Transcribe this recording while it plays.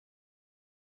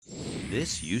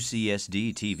This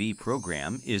UCSD TV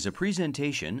program is a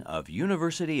presentation of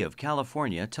University of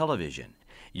California Television.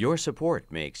 Your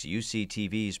support makes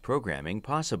UCTV's programming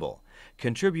possible.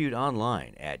 Contribute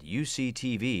online at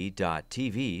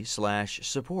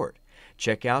uctv.tv/support.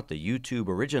 Check out the YouTube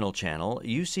original channel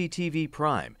UCTV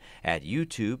Prime at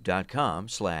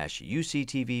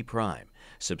youtube.com/UCTV Prime.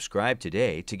 Subscribe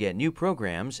today to get new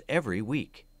programs every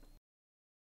week.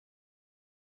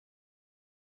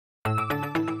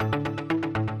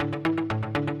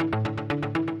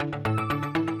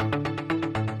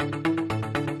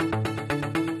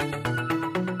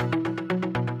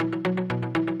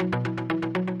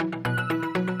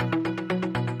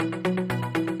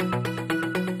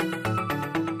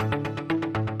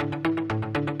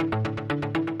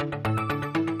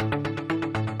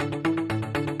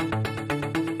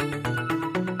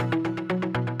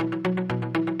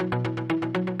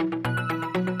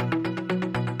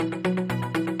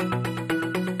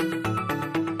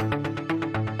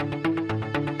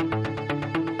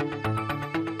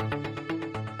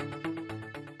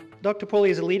 Dr. Pauly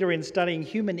is a leader in studying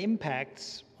human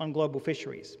impacts on global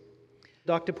fisheries.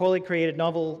 Dr. Pauly created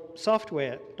novel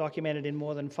software documented in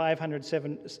more than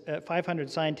 500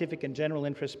 scientific and general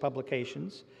interest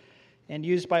publications and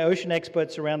used by ocean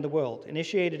experts around the world.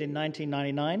 Initiated in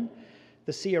 1999,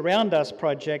 the Sea Around Us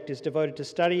project is devoted to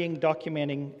studying,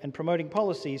 documenting, and promoting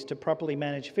policies to properly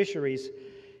manage fisheries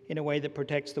in a way that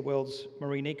protects the world's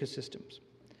marine ecosystems.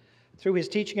 Through his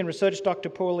teaching and research, Dr.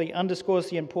 Pauly underscores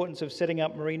the importance of setting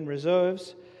up marine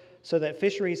reserves so that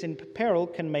fisheries in peril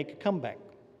can make a comeback.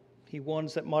 He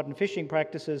warns that modern fishing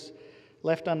practices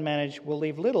left unmanaged will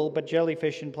leave little but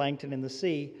jellyfish and plankton in the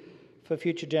sea for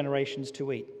future generations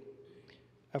to eat.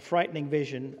 A frightening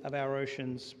vision of our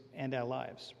oceans and our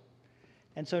lives.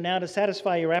 And so now, to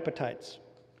satisfy your appetites,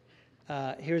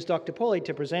 here's Dr. Pauly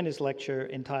to present his lecture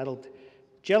entitled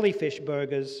Jellyfish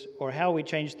Burgers, or How We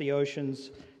Changed the Oceans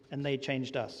and They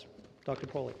Changed Us. Dr.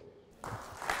 Pauly.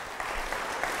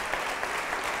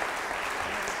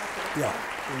 Yeah.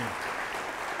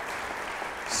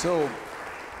 So,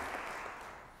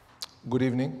 good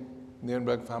evening,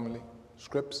 Nierenberg family,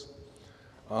 Scripps.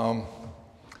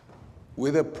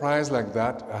 With a prize like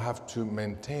that, I have to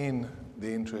maintain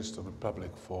the interest of the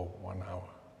public for 1 hour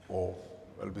or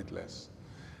a little bit less.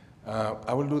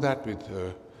 I will do that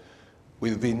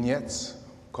with vignettes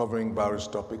covering various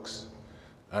topics.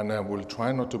 And I will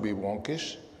try not to be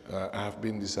wonkish. I have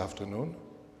been this afternoon.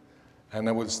 And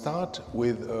I will start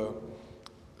with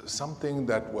something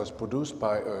that was produced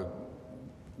by a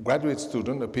graduate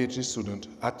student, a PhD student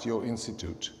at your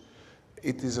institute.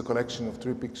 It is a collection of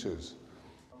 3 pictures.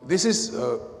 This is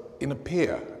in a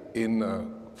pier in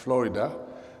Florida,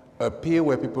 a pier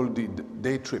where people did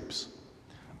day trips.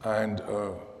 And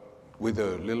with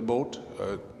a little boat,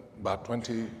 about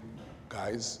 20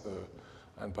 guys,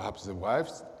 and perhaps their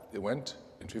wives, they went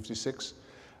in '56,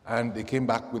 and they came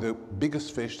back with the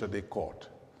biggest fish that they caught.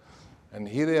 And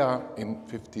here they are in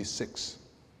 '56.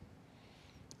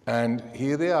 And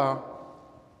here they are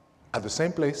at the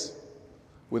same place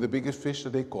with the biggest fish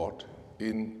that they caught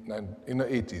in the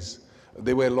 '80s.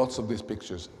 There were lots of these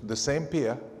pictures. The same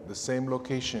pier, the same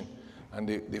location, and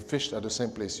they fished at the same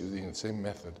place using the same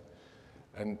method.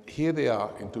 And here they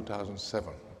are in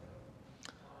 2007.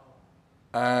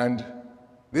 And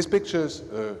these pictures,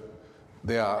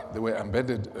 they were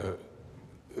embedded.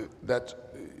 That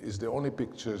is the only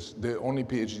pictures, the only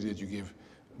PhD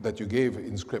that you gave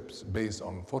in Scripps based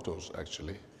on photos,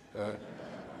 actually.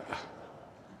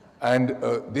 And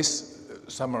this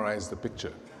summarized the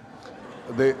picture.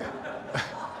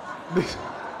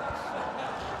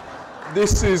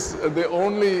 This is the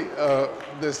only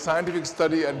the scientific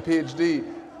study and PhD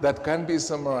that can be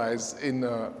summarized in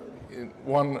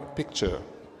one picture.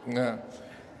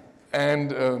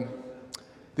 And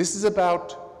this is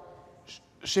about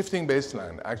shifting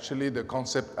baseline. Actually, the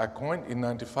concept I coined in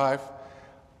 '95.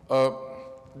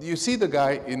 You see the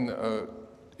guy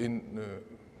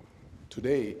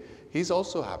today, he's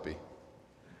also happy.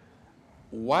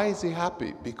 Why is he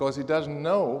happy? Because he doesn't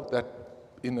know that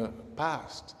in the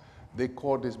past, they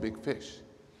caught this big fish.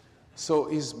 So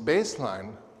his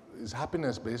baseline, his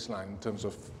happiness baseline in terms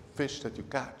of fish that you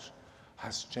catch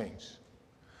has changed.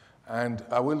 And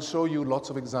I will show you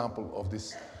lots of examples of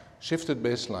this shifted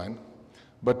baseline,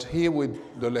 but here with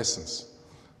the lessons.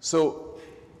 So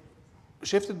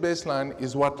shifted baseline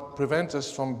is what prevents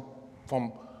us from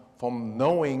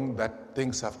knowing that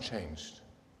things have changed,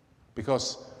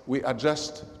 because we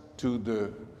adjust to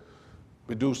the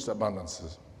reduced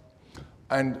abundances.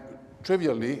 And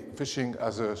trivially, fishing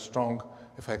has a strong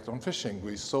effect on fishing.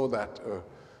 We saw that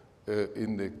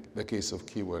in the case of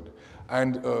keyword.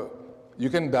 And you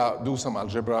can do some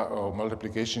algebra or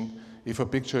multiplication. If a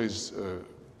picture is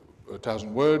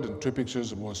 1,000 words and 3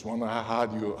 pictures was 1 aha,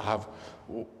 you have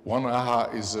 1 aha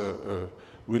is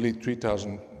really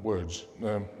 3,000 words.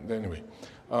 Anyway,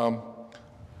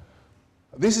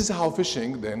 this is how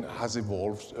fishing then has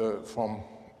evolved from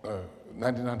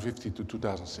 1950 to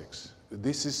 2006.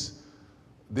 This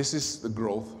is the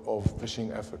growth of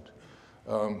fishing effort.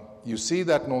 You see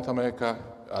that North America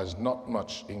has not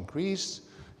much increased.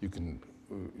 You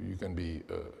can be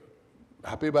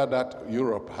happy about that.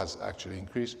 Europe has actually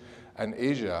increased, and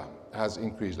Asia has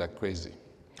increased like crazy.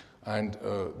 And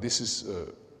this is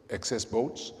excess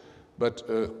boats, but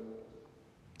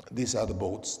these are the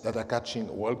boats that are catching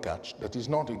a world catch that is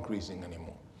not increasing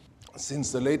anymore.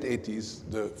 Since the late 80s,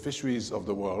 the fisheries of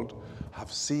the world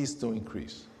have ceased to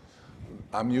increase.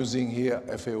 I'm using here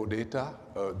FAO data,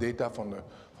 data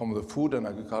from the Food and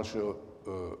Agriculture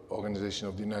Organization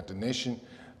of the United Nations.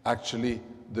 Actually,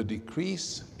 the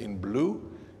decrease in blue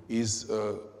is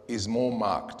more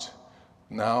marked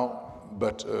now,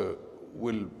 but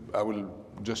I will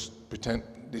just pretend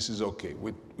this is okay.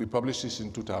 We published this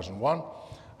in 2001,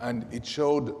 and it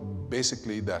showed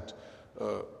basically that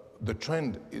the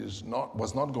trend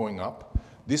was not going up.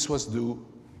 This was due,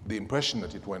 the impression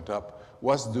that it went up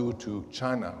was due to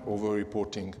China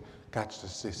over-reporting catch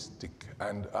statistic.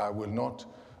 And I will not,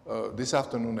 this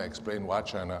afternoon I explain why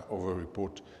China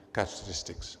over-report catch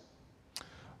statistics.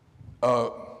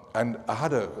 And I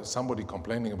had somebody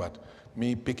complaining about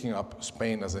me picking up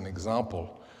Spain as an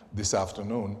example this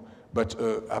afternoon, but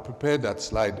I prepared that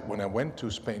slide when I went to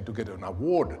Spain to get an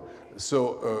award.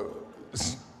 So,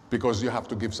 because you have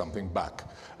to give something back.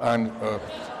 And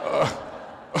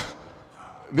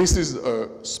this is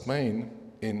Spain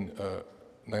in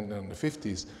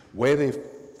 1950s, where they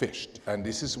fished, and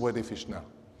this is where they fish now.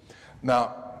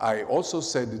 Now, I also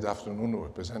said this afternoon, when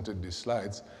I presented these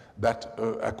slides, that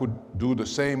I could do the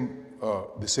same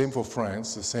for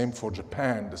France, the same for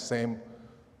Japan, the same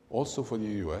also for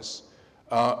the US.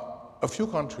 A few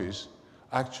countries,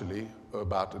 actually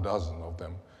about a dozen of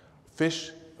them,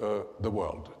 fish the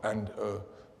world. And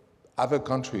other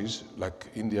countries like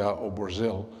India or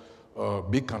Brazil,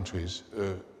 big countries,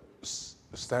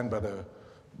 stand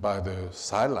by the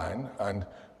sideline and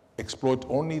exploit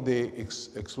only the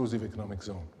exclusive economic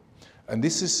zone. And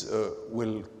this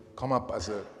will come up as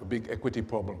a big equity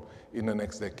problem in the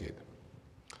next decade.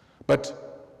 But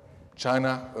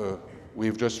China,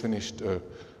 we've just finished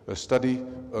a study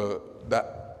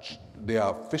that there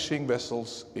are fishing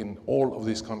vessels in all of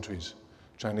these countries,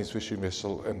 Chinese fishing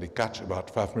vessel, and they catch about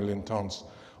 5 million tons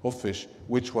of fish,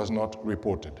 which was not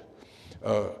reported.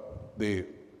 They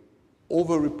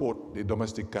over-report the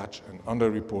domestic catch and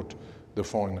under-report the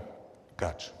foreign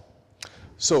catch.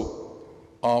 So,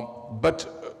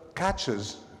 but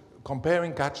catches,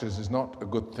 comparing catches is not a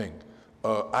good thing.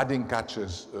 Adding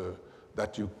catches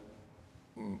that you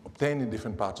obtain in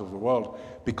different parts of the world,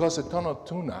 because a ton of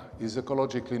tuna is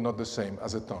ecologically not the same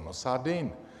as a ton of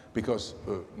sardine, because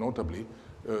notably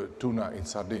tuna is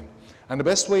sardine. And the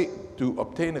best way to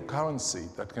obtain a currency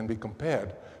that can be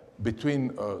compared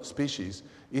between species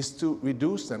is to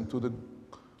reduce them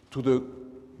to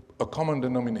a common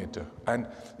denominator. And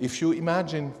if you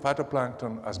imagine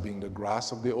phytoplankton as being the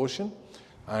grass of the ocean,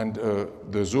 and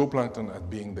the zooplankton as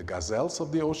being the gazelles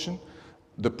of the ocean,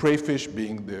 the prey fish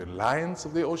being the lions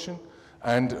of the ocean,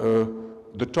 and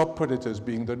the top predators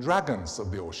being the dragons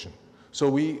of the ocean. So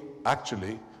we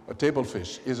actually, a table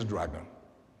fish is a dragon,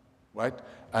 right?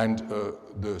 And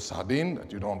the sardine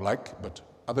that you don't like, but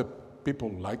other people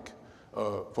like,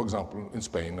 for example, in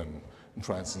Spain and in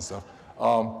France and stuff,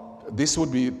 this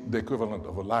would be the equivalent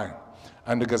of a lion.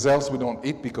 And the gazelles we don't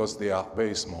eat because they are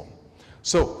very small.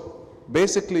 So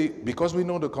basically, because we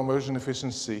know the conversion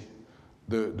efficiency,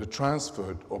 the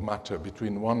transfer of matter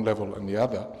between one level and the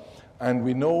other, and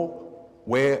we know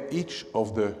where each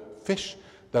of the fish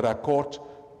that are caught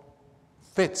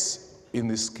fits in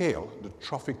the scale, the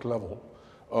trophic level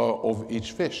of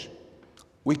each fish,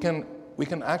 we can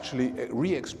actually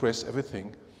re-express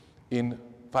everything in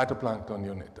phytoplankton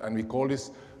unit, and we call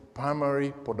this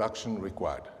primary production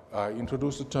required. I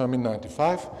introduced the term in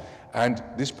 '95, and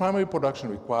this primary production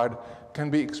required can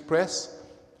be expressed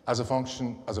as a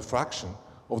function, as a fraction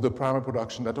of the primary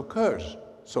production that occurs.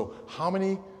 So how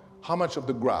much of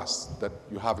the grass that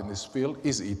you have in this field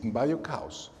is eaten by your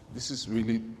cows? This is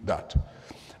really that.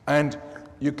 And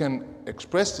you can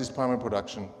express this primary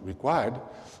production required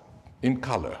in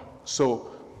color.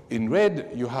 So in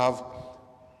red, you have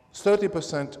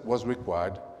 30% was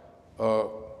required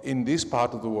in this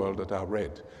part of the world that are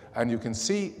red. And you can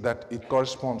see that it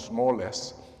corresponds more or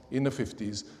less in the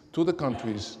 50s to the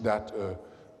countries that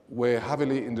were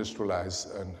heavily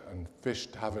industrialized and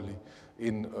fished heavily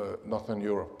in Northern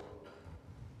Europe,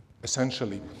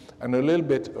 essentially, and a little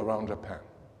bit around Japan.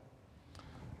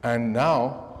 And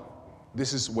now,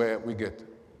 this is where we get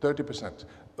 30%,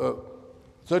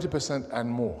 30% and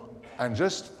more. And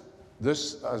just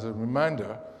this as a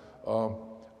reminder,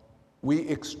 we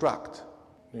extract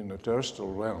in the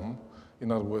terrestrial realm,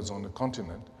 in other words, on the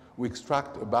continent, we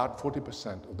extract about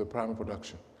 40% of the primary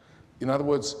production. In other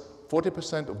words,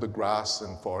 40% of the grass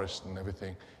and forest and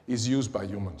everything is used by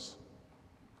humans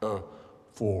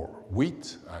for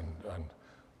wheat and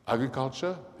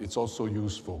agriculture. It's also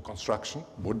used for construction,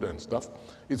 wood and stuff.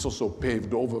 It's also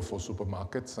paved over for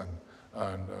supermarkets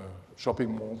and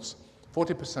shopping malls,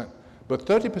 40%. But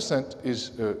 30%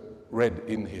 is red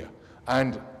in here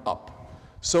and up.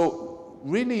 So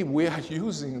really we are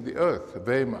using the earth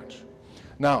very much.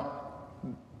 Now,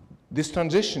 this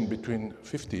transition between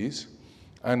 50s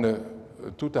and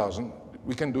 2000,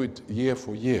 we can do it year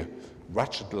for year,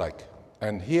 ratchet-like.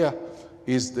 And here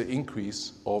is the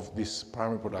increase of this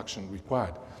primary production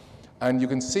required. And you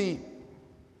can see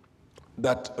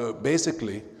that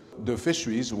basically the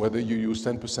fisheries, whether you use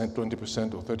 10%,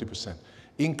 20%, or 30%,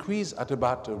 increase at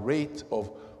about a rate of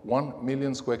 1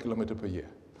 million square kilometer per year.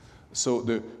 So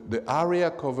the area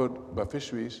covered by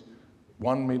fisheries,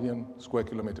 1 million square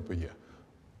kilometer per year.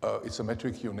 It's a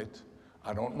metric unit.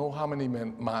 I don't know how many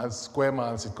square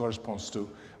miles it corresponds to,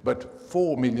 but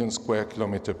 4 million square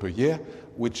kilometer per year,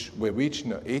 which we reached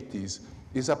in the 80s,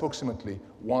 is approximately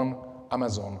 1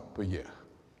 Amazon per year.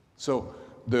 So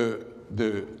the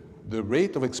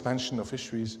rate of expansion of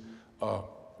fisheries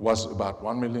was about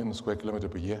 1 million square kilometer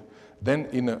per year. Then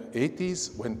in the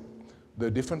 80s, when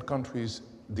the different countries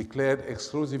declared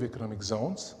exclusive economic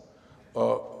zones,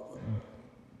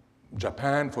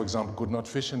 Japan, for example, could not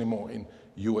fish anymore in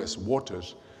US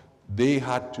waters. They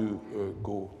had to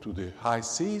go to the high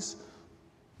seas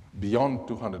beyond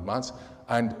 200 miles,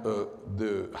 and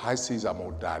the high seas are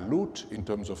more dilute in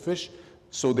terms of fish,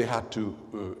 so they had to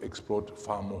export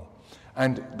far more.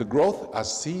 And the growth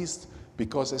has ceased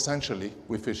because essentially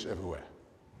we fish everywhere.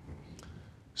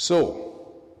 So,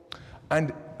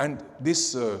 and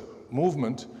this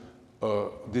movement,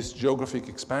 this geographic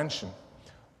expansion,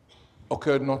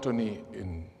 occurred not only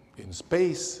in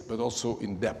space, but also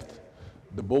in depth.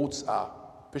 The boats are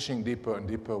fishing deeper and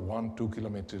deeper, 1-2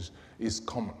 kilometers is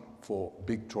common for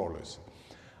big trawlers.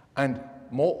 And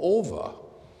moreover,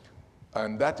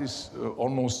 and that is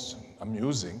almost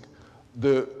amusing,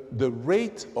 the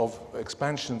rate of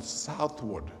expansion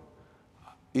southward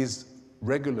is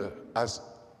regular as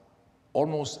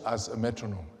almost as a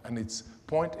metronome, and it's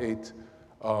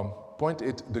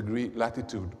 0.8 degree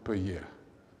latitude per year.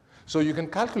 So you can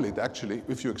calculate, actually,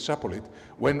 if you extrapolate,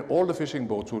 when all the fishing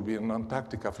boats will be in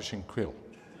Antarctica fishing krill,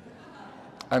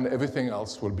 and everything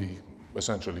else will be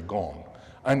essentially gone.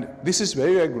 And this is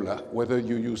very regular, whether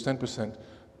you use 10%,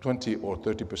 20, or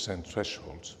 30%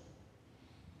 thresholds.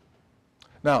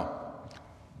 Now,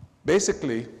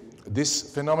 basically,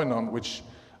 this phenomenon, which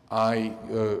I,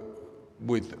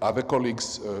 with other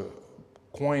colleagues,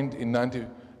 coined in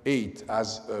 '98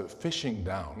 as fishing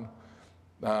down,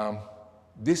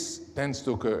 this tends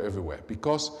to occur everywhere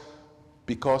because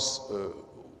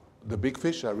the big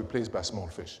fish are replaced by small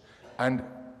fish. And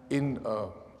in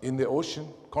the ocean,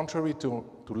 contrary to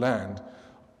land,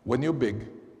 when you're big,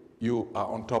 you are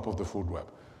on top of the food web.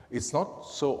 It's not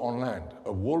so on land.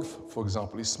 A wolf, for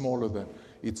example, is smaller than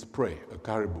its prey, a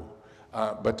caribou.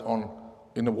 But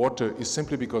in the water, it's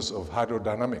simply because of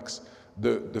hydrodynamics.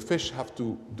 The fish have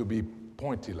to be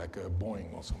pointy, like a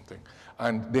Boeing or something.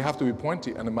 And they have to be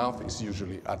pointy, and the mouth is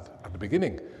usually at the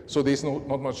beginning. So there's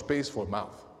not much space for a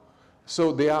mouth.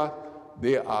 So they have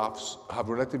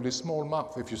relatively small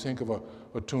mouth, if you think of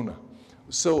a tuna.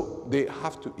 So they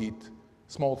have to eat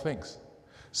small things.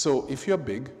 So if you're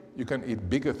big, you can eat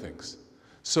bigger things.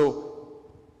 So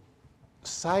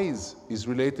size is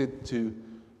related to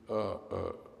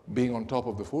being on top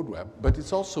of the food web, but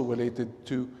it's also related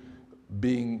to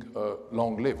being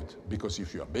long-lived, because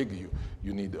if you are big,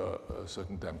 you need a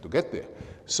certain time to get there.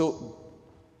 So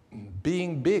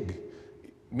being big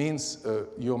means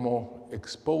you're more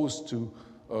exposed to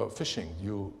fishing.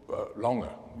 You're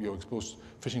exposed to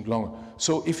fishing longer.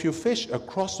 So if you fish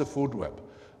across the food web,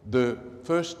 the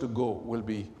first to go will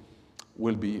be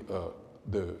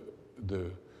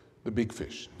the big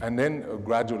fish, and then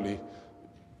gradually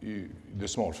the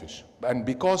small fish. And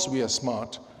because we are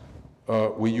smart,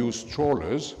 we use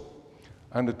trawlers,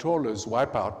 and the trawlers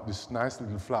wipe out these nice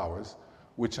little flowers,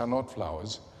 which are not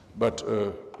flowers. but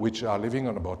which are living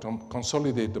on the bottom,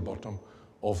 consolidate the bottom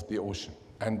of the ocean.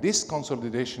 And this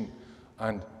consolidation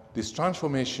and this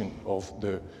transformation of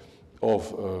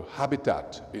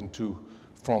habitat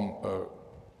from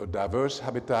a diverse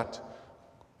habitat,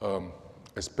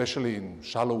 especially in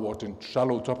shallow water, in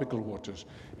shallow tropical waters,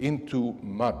 into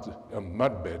mud, a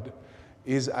mud bed,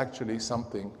 is actually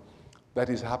something that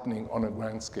is happening on a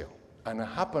grand scale. And I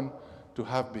happen to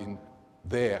have been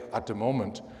there at a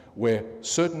moment where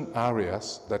certain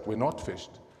areas that were not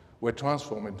fished were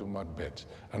transformed into mud beds.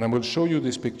 And I will show you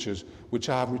these pictures, which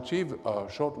I have retrieved a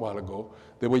short while ago.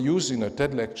 They were used in a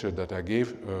TED lecture that I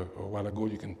gave a while ago.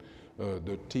 You can,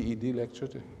 the TED lecture.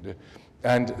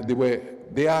 And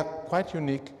they are quite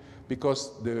unique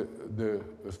because the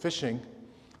fishing,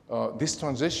 this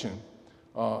transition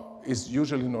is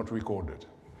usually not recorded.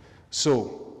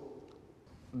 So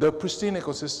the pristine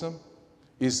ecosystem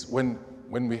is when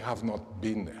we have not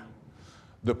been there.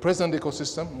 The present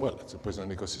ecosystem, well, it's a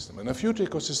present ecosystem. And a future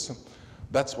ecosystem,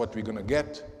 that's what we're going to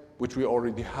get, which we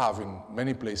already have in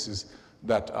many places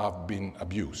that have been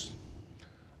abused.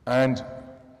 And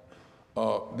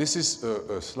this is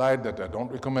a slide that I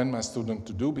don't recommend my student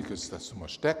to do because that's too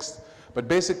much text. But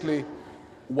basically,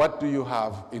 what do you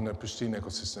have in a pristine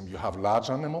ecosystem? You have large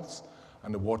animals,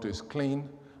 and the water is clean,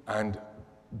 and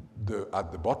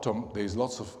at the bottom, there's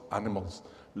lots of animals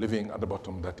living at the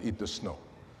bottom that eat the snow,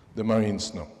 the marine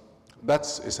snow.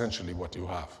 That's essentially what you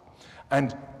have.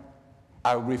 And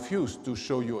I refuse to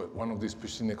show you one of these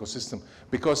pristine ecosystems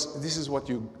because this is what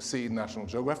you see in National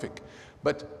Geographic.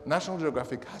 But National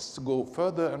Geographic has to go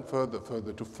further and further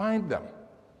to find them.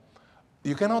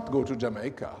 You cannot go to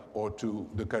Jamaica or to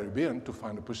the Caribbean to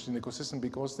find a pristine ecosystem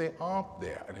because they aren't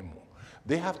there anymore.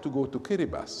 They have to go to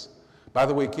Kiribati. By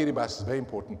the way, Kiribati is very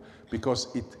important because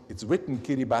it's written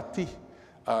Kiribati.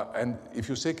 And if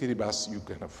you say Kiribati, you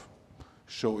kind of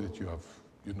show that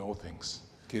you know things.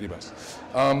 Kiribati.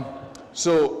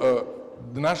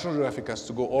 The National Geographic has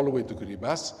to go all the way to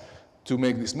Kiribati to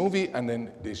make this movie, and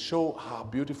then they show how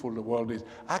beautiful the world is.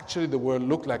 Actually, the world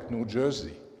looked like New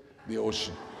Jersey, the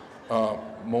ocean,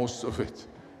 most of it.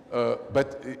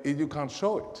 But you can't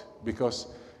show it because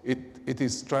it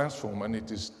is transformed and it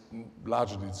is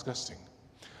largely disgusting.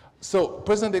 So,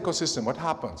 present ecosystem, what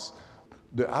happens?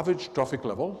 The average trophic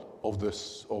level of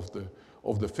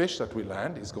the fish that we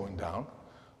land is going down.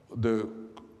 The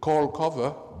coral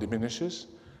cover diminishes,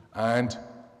 and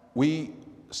we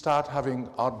start having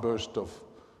outbursts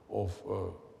of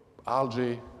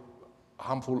algae,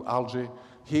 harmful algae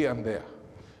here and there,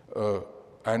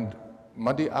 and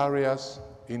muddy areas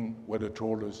where the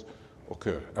trawlers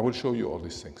occur. I will show you all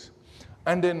these things.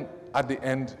 And then at the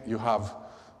end, you have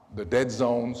the dead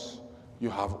zones, you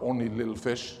have only little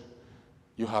fish,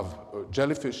 you have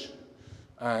jellyfish,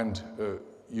 and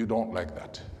you don't like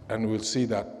that. And we'll see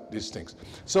that these things.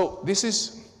 So this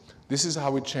is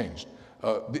how it changed.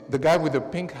 The guy with the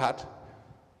pink hat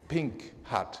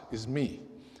is me,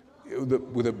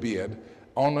 with a beard,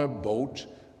 on a boat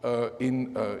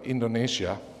in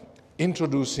Indonesia,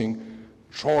 introducing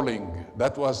trawling.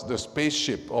 That was the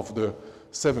spaceship of the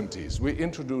 70s. We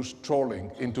introduced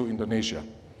trawling into Indonesia.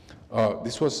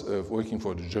 This was working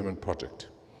for the German project,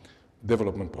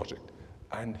 development project.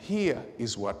 And here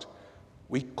is what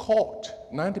we caught.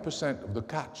 90% of the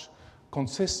catch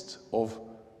consists of,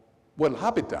 well,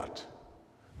 habitat.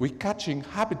 We're catching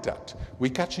habitat.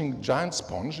 We're catching giant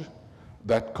sponge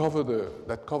that cover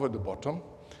the bottom.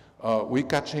 We're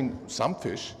catching some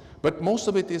fish, but most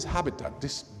of it is habitat.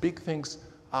 These big things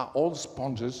are all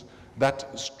sponges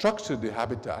that structure the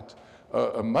habitat,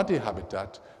 a muddy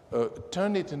habitat,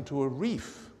 turn it into a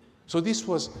reef. So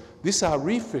these are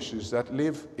reef fishes that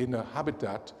live in a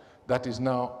habitat that is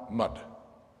now mud.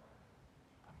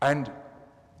 And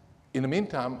in the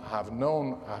meantime,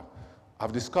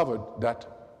 I've discovered that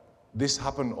this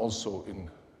happened also in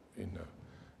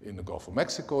the Gulf of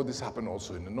Mexico. This happened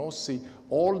also in the North Sea.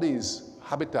 All these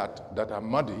habitats that are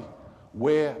muddy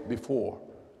were before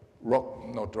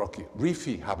not rocky,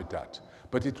 reefy habitat,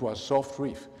 but it was soft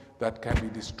reef that can be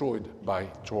destroyed by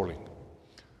trawling.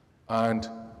 And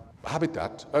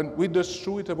habitat, and we just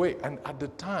threw it away. And at the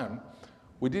time,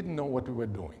 we didn't know what we were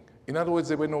doing. In other words,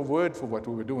 there were no word for what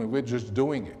we were doing. We were just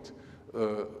doing it.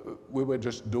 We were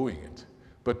just doing it.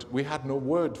 But we had no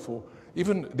word for,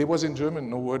 even there was in German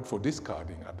no word for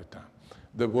discarding at the time.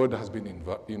 The word has been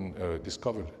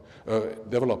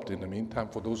developed in the meantime.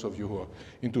 For those of you who are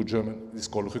into German, it's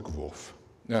called Rückwurf.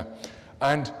 Yeah.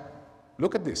 And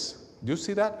look at this. Do you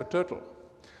see that? A turtle.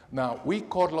 Now, we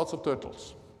caught lots of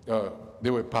turtles. They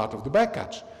were part of the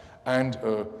bycatch. And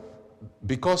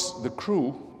because the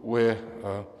crew were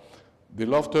They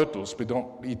love turtles, but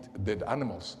don't eat dead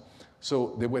animals.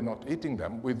 So they were not eating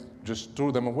them, we just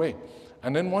threw them away.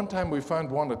 And then one time we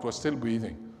found one that was still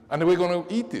breathing, and they were going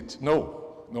to eat it.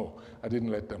 No, I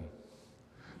didn't let them.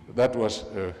 That was,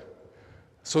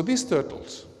 so these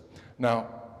turtles. Now,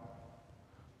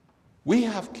 we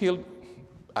have killed,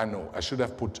 I know, I should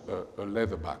have put a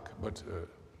leatherback, but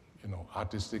you know,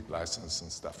 artistic license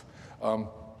and stuff.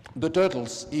 The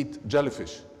turtles eat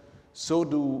jellyfish. So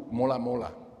do mola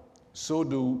mola. So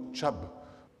do chub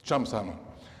salmon.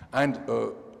 And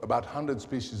about 100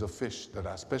 species of fish that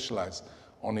are specialized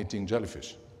on eating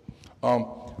jellyfish.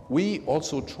 We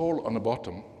also troll on the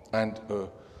bottom, and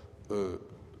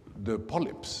the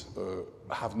polyps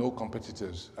have no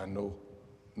competitors and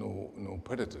no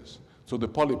predators. So the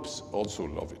polyps also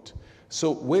love it.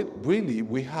 So really,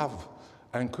 we have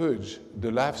encouraged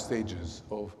the life stages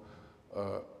of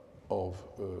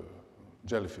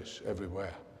jellyfish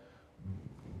everywhere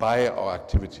by our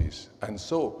activities. And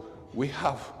so we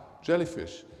have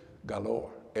jellyfish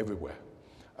galore everywhere.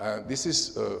 This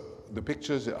is the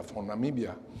pictures from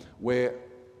Namibia, where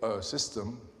a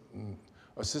system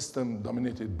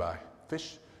dominated by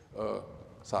fish,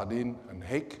 sardine and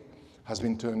hake, has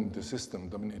been turned into a system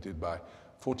dominated by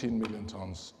 14 million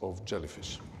tons of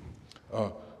jellyfish.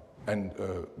 And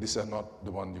these are not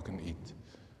the one you can eat.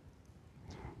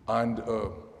 And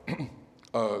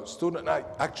student, I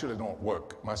actually don't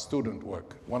work, my student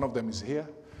work. One of them is here,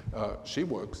 she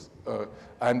works,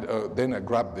 and then I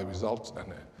grab the results,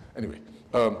 and anyway.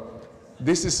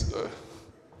 This is,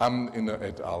 I'm in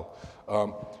et al.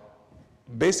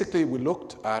 Basically, we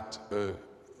looked at,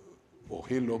 or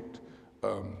he looked,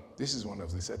 this is one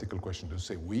of these ethical questions, to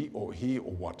say we or he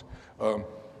or what.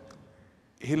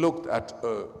 He looked at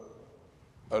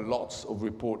lots of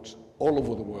reports all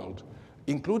over the world,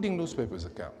 including newspapers'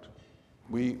 account.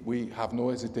 We have no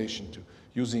hesitation to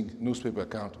using newspaper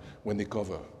account when they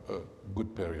cover a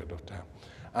good period of time.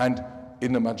 And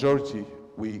in the majority,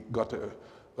 we got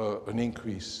an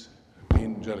increase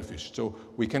in jellyfish. So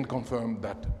we can confirm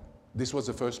that this was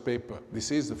the first paper,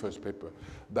 this is the first paper,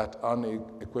 that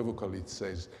unequivocally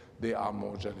says there are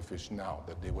more jellyfish now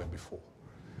than they were before.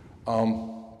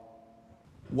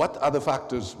 What are the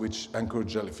factors which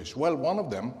encourage jellyfish? Well, one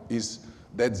of them is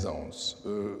dead zones.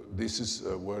 This is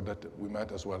a word that we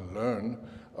might as well learn.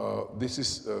 This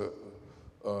is a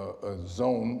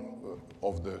zone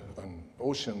of an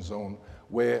ocean zone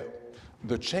where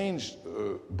the change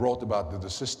brought about the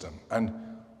system, and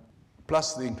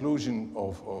plus the inclusion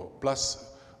of,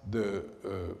 plus the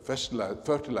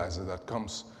fertilizer that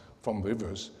comes from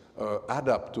rivers add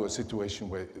up to a situation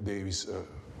where there is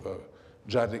a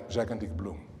gigantic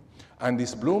bloom. And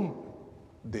this bloom,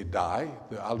 they die,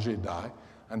 the algae die,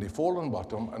 and they fall on the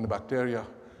bottom, and the bacteria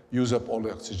use up all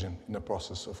the oxygen in the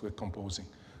process of recomposing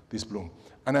this bloom.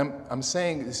 And I'm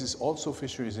saying this is also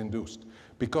fisheries induced,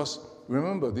 because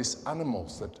remember, these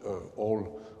animals that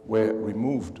all were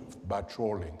removed by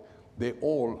trawling, they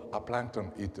all are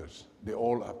plankton eaters. They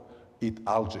all eat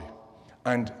algae.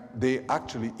 And they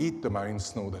actually eat the marine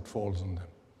snow that falls on them.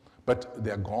 But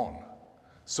they're gone.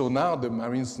 So now the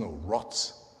marine snow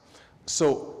rots.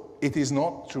 So it is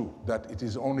not true that it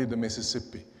is only the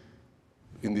Mississippi,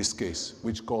 in this case,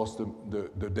 which caused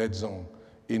the dead zone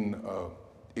in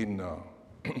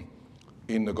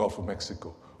the Gulf of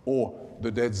Mexico, or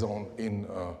the dead zone in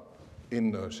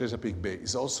Chesapeake Bay.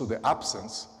 It's also the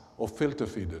absence of filter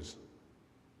feeders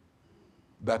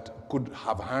that could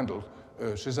have handled.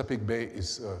 Chesapeake Bay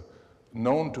is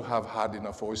known to have had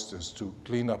enough oysters to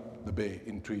clean up the bay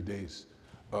in 3 days.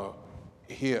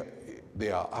 Here,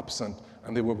 they are absent,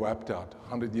 and they were wiped out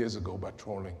 100 years ago by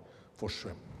trawling for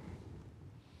shrimp.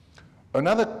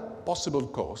 Another possible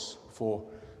cause for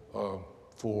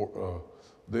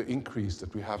the increase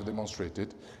that we have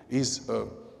demonstrated is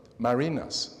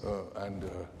marinas and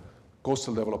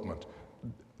coastal development.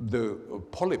 The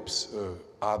polyps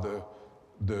are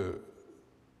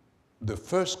the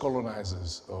first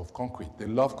colonizers of concrete. They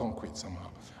love concrete somehow,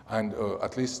 and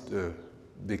at least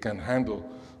they can handle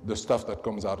the stuff that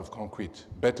comes out of concrete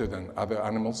better than other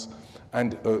animals.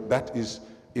 And that is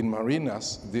in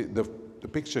marinas. The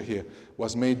picture here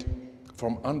was made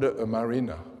from under a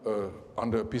marina,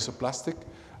 under a piece of plastic,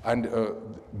 and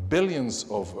billions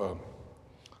of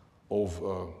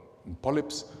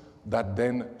polyps that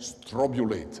then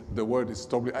strobulate. The word is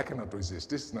strobulate. I cannot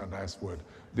resist. This is not a nice word.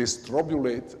 They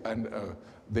strobulate, and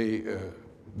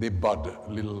they bud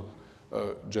little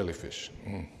jellyfish.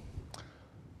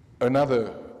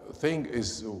 Another thing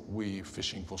is we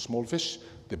fishing for small fish.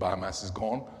 The biomass is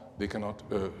gone. They cannot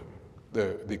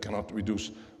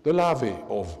reduce the larvae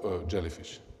of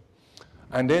jellyfish.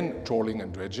 And then trawling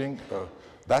and dredging,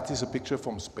 that is a picture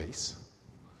from space.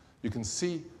 You can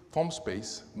see from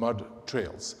space mud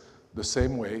trails, the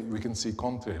same way we can see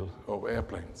contrail of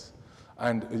airplanes.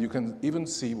 And you can even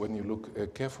see, when you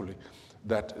look carefully,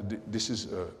 that this is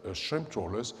shrimp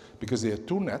trawlers, because they are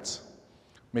two nets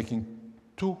making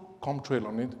two contrail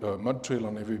on it, mud trail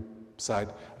on every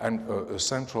side, and a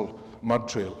central mud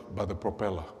trail by the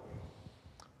propeller.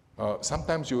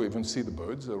 Sometimes you even see the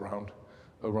birds around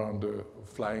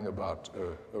flying about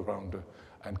around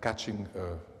and catching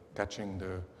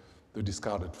the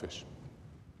discarded fish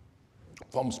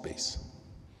from space.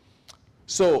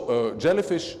 So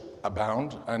jellyfish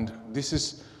abound, and this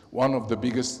is one of the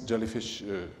biggest jellyfish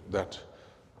that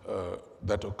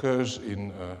occurs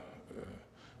in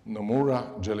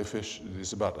Nomura jellyfish. It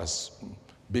is about as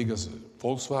big as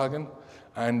Volkswagen,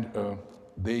 and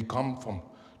they come from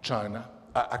China.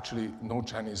 Actually, no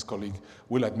Chinese colleague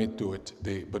will admit to it,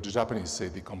 but the Japanese say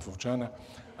they come from China.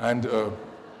 And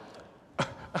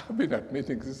I've been at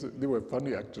meetings, they were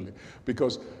funny actually,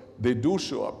 because they do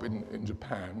show up in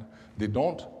Japan. They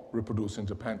don't reproduce in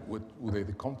Japan where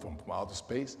they come from outer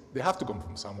space. They have to come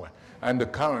from somewhere. And the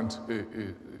current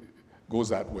goes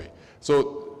that way.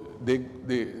 So they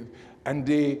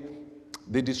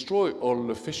destroy all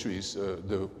the fisheries,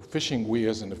 the fishing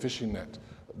weirs and the fishing net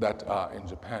that are in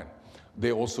Japan.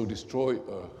 They also destroy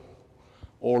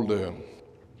all the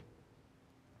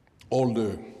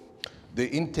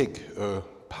intake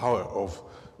power of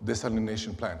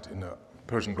desalination plant in the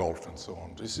Persian Gulf and so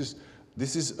on.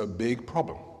 This is a big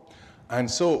problem, and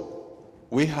so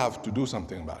we have to do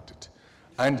something about it.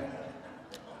 And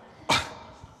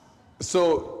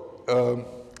so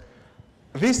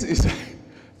this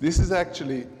is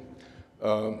actually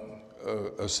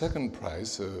a second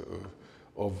prize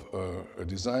of a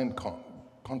design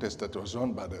contest that was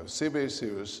run by the very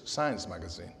serious science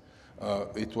magazine.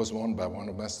 It was won by one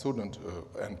of my students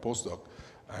and postdoc,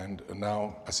 and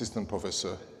now assistant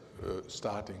professor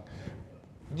starting.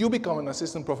 You become an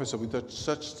assistant professor with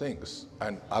such things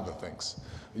and other things.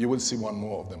 You will see one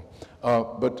more of them.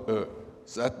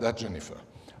 That's Jennifer.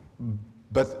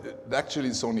 But actually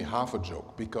it's only half a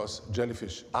joke, because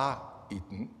jellyfish are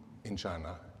eaten in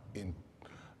China, in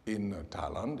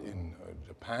Thailand, in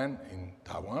Japan, in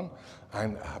Taiwan,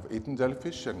 and I have eaten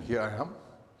jellyfish, and here I am.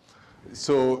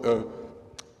 So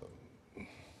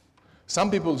some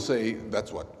people say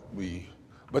that's what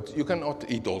but you cannot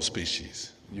eat all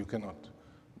species. You cannot.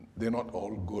 They're not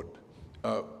all good.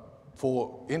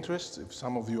 For interest, if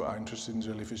some of you are interested in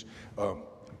jellyfish,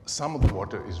 some of the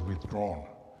water is withdrawn,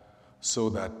 so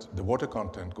that the water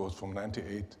content goes from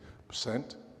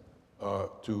 98%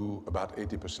 to about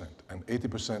 80%, and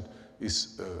 80%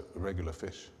 is regular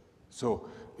fish. So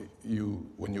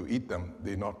when you eat them,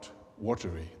 they're not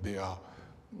watery. They are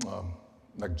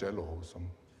like Jello or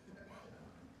something.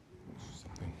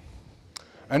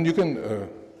 And you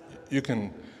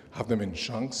can have them in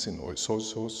chunks in soy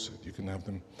sauce. You can have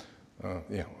them,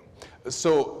 yeah.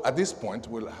 So at this point,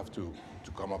 we'll have to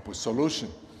come up with solution.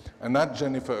 And that,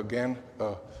 Jennifer, again,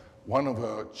 one of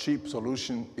her cheap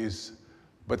solution is,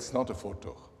 but it's not a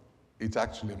photo. It's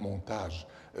actually a montage.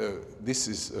 This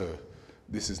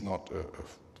is not a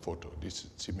photo.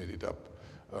 She made it up.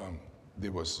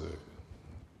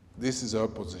 This is her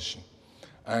position.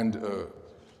 And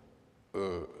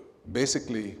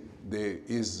basically, there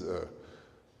is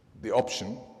the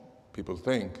option, people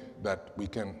think, that we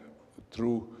can,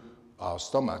 through our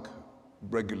stomach,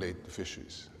 regulate the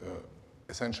fisheries.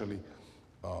 Essentially,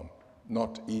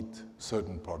 not eat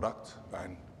certain products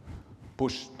and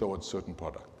push towards certain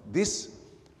product. This,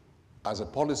 as a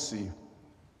policy,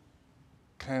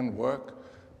 can work,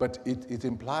 but it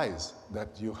implies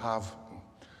that you have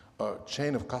a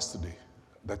chain of custody,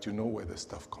 that you know where the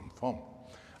stuff comes from.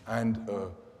 And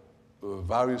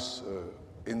various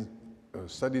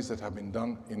studies that have been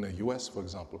done in the US, for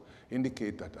example,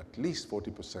 indicate that at least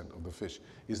 40% of the fish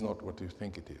is not what you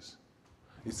think it is.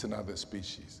 It's another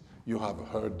species. You have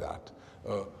heard that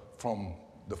from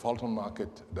the Fulton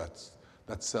market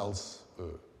that sells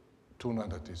tuna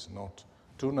that is not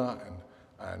tuna,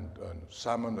 and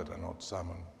salmon that are not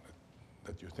salmon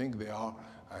that you think they are,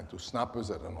 and to snappers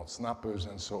that are not snappers,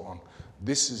 and so on.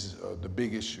 This is the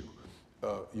big issue.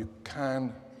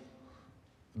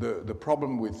 The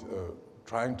problem with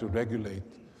trying to regulate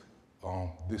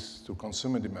this to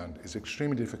consumer demand is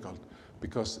extremely difficult,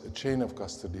 because a chain of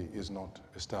custody is not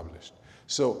established.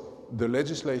 So the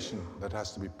legislation that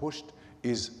has to be pushed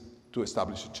is to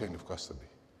establish a chain of custody.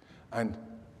 And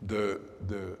the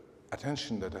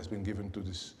attention that has been given to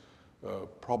this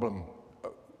problem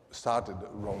started the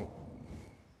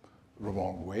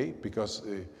wrong way, because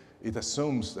it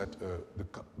assumes that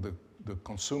the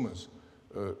consumers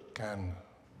can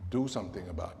do something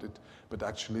about it, but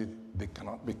actually they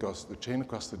cannot because the chain of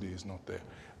custody is not there.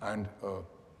 And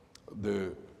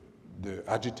the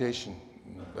agitation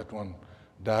that one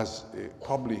does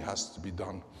probably has to be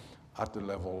done at the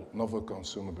level, not of the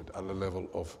consumer, but at the level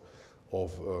of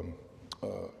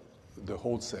the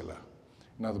wholesaler.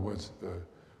 In other words,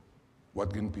 what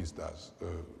Greenpeace does,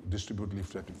 distribute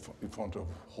leaflet in front of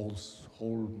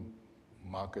whole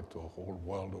market or whole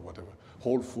world or whatever,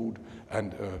 whole food,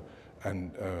 and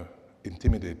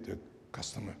intimidate the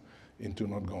customer into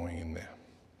not going in there.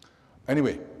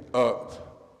 Anyway,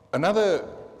 another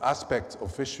aspect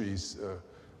of fisheries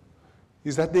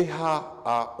is that they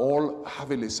are all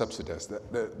heavily subsidized.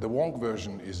 The Wong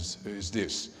version is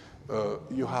this.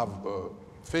 You have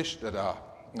fish that are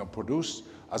produced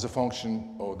as a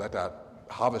function, or that are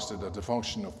harvested as a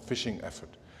function of fishing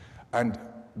effort. And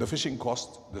the fishing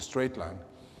cost, the straight line,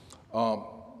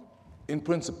 in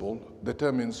principle,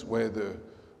 determines where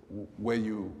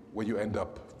you end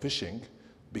up fishing,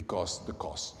 because the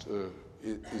cost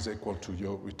is equal to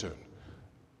your return,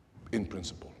 in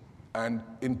principle. And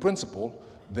in principle,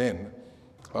 then,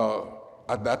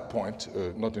 at that point,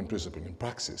 not in principle, in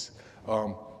praxis,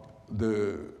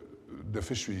 the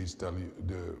fisheries,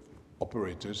 the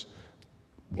operators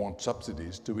want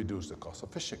subsidies to reduce the cost of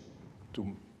fishing,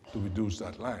 to reduce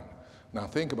that line. Now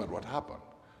think about what happened.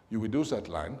 You reduce that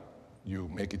line, you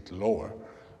make it lower,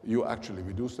 you actually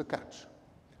reduce the catch.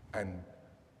 And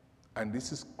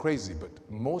this is crazy, but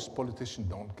most politicians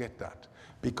don't get that.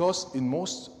 Because in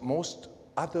most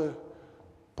other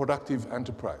productive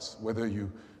enterprise, whether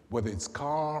it's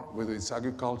car, whether it's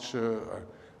agriculture,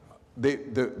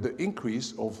 the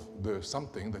increase of the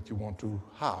something that you want to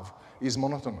have is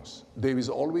monotonous. There is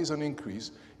always an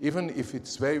increase, even if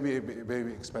it's very, very,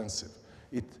 very expensive.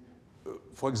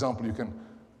 For example,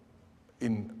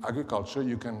 in agriculture,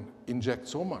 you can inject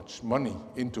so much money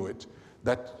into it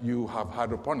that you have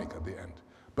hydroponic at the end.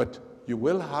 But you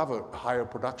will have a higher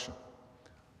production.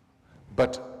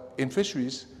 But in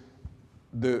fisheries,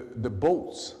 the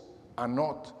boats are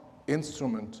not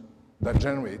instruments that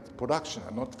generate production,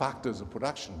 are not factors of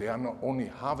production. They are not only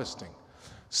harvesting.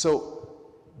 So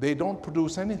they don't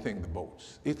produce anything, the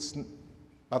boats. It's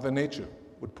Mother Nature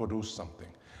would produce something.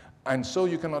 And so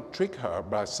you cannot trick her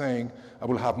by saying, I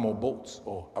will have more boats,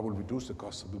 or I will reduce the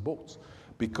cost of the boats,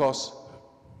 because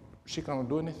she cannot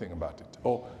do anything about it.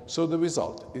 So the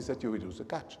result is that you reduce the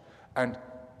catch. And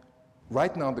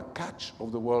right now, the catch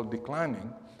of the world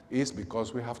declining is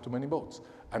because we have too many boats.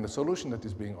 And the solution that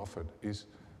is being offered is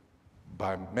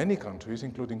by many countries,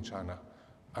 including China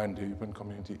and the European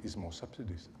community, is more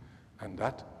subsidies. And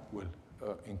that will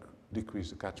decrease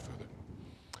the catch further.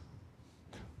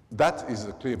 That is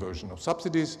a clear version of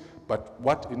subsidies, but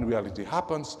what in reality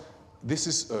happens, this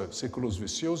is circulus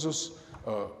viciosus,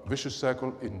 vicious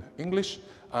circle in English,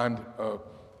 and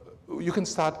you can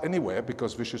start anywhere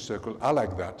because vicious circles are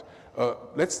like that.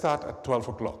 Let's start at 12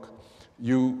 o'clock.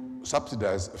 You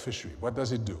subsidize a fishery. What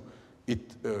does it do?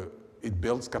 It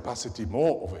builds capacity,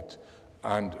 more of it,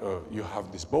 and you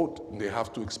have this boat, and they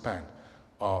have to expand.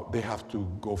 They have to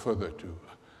go further too.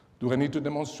 Do I need to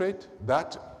demonstrate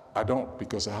that? I don't,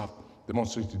 because I have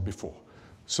demonstrated before.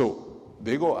 So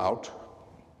they go out,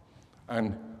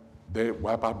 and they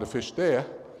wipe out the fish there.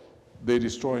 They're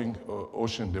destroying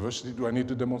ocean diversity. Do I need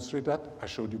to demonstrate that? I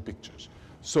showed you pictures.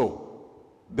 So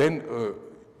then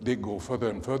they go further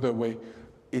and further away.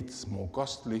 It's more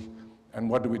costly. And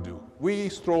what do? We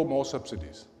throw more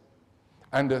subsidies.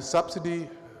 And the subsidy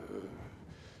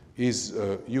is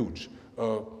huge.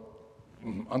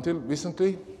 Until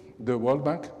recently, the World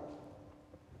Bank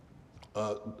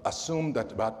assumed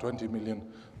that about $20 billion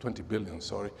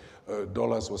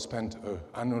dollars was spent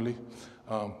annually.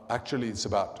 Actually, it's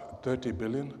about 30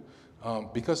 billion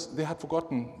because they had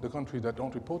forgotten the country that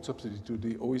don't report subsidy to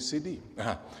the OECD.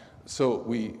 So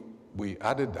we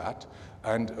added that,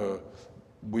 and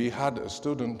we had a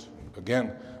student,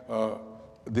 again,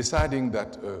 deciding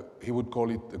that he would call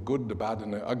it the good, the bad,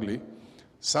 and the ugly.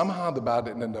 Somehow the bad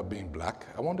ended up being black.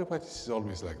 I wonder why this is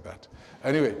always like that.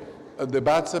 Anyway, the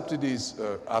bad subsidies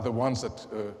are the ones that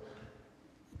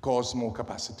cause more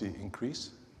capacity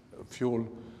increase, fuel,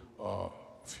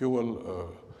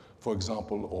 for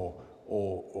example,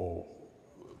 or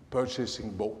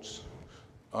purchasing boats.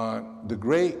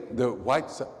 The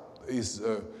white is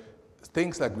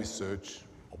things like research,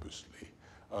 obviously,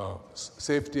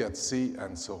 safety at sea,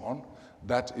 and so on.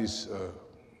 That is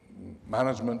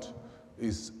management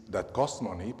that costs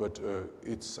money, but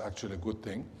it's actually a good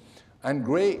thing. And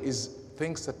gray is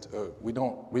things that we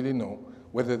don't really know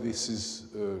whether this is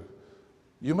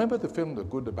You remember the film The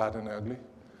Good, the Bad, and the Ugly?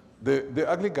 The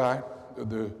ugly guy,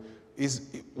 he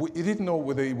didn't know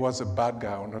whether he was a bad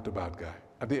guy or not a bad guy.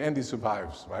 At the end, he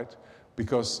survives, right?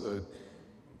 Because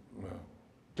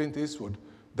Clint Eastwood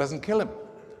doesn't kill him,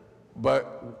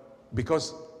 but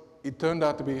because it turned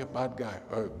out to be a bad guy,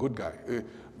 a good guy.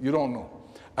 You don't know.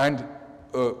 And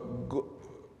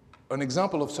an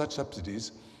example of such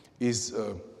subsidies is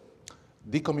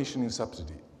decommissioning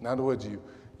subsidy. In other words,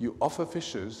 you offer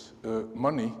fishers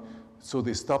money so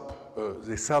they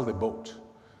sell the boat.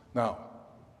 Now,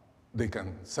 they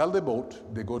can sell the boat,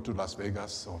 they go to Las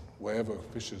Vegas or wherever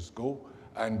fishers go,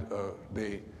 and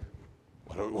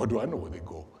what do I know where they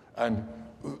go? And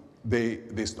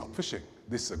they stop fishing.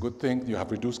 This is a good thing, you have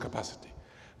reduced capacity.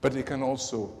 But they can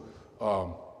also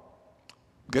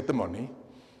get the money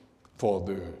for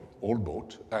the old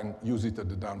boat and use it as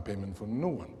the down payment for the new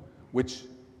one, which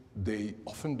they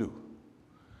often do.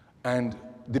 And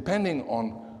depending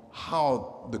on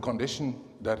how the conditions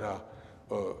that are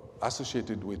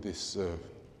associated with this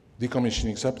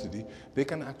decommissioning subsidy, they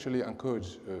can actually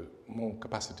encourage more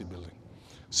capacity building.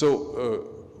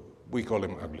 So we call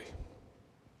them ugly.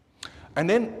 And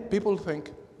then people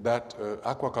think that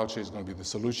aquaculture is going to be the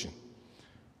solution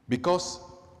because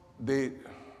they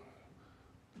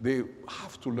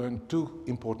have to learn two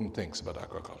important things about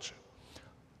aquaculture.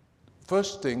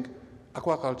 First thing,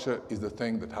 aquaculture is the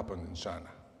thing that happened in China.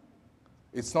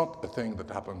 It's not a thing that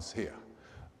happens here.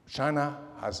 China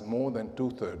has more than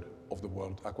 2/3 of the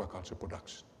world aquaculture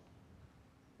production.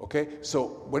 Okay,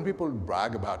 so when people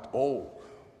brag about, oh,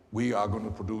 we are going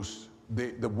to produce,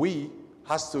 the we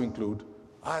has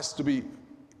to be,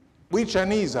 we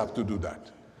Chinese have to do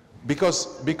that.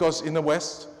 Because in the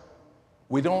West,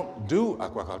 we don't do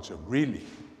aquaculture, really.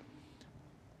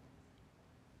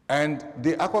 And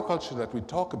the aquaculture that we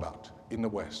talk about in the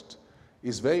West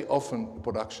is very often the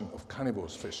production of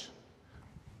carnivorous fish.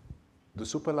 The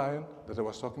super lion that I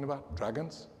was talking about,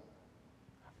 dragons.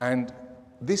 And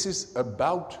this is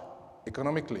about,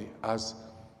 economically,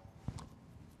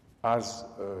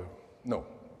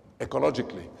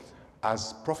 ecologically,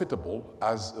 as profitable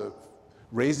as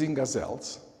raising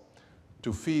gazelles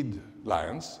to feed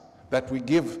lions that we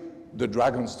give the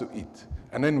dragons to eat,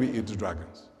 and then we eat the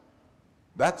dragons.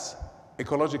 That's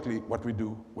ecologically what we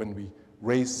do when we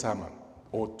raise salmon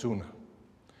or tuna.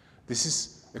 This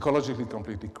is ecologically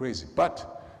completely crazy,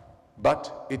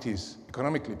 but it is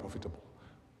economically profitable.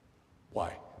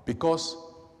 Why? Because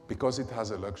it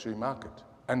has a luxury market.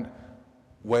 And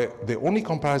where the only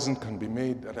comparison can be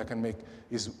made that I can make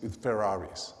is with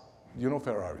Ferraris. You know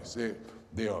Ferraris,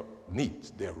 they are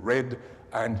neat, they're red,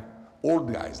 and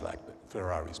old guys like the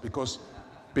Ferraris because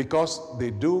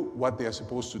they do what they are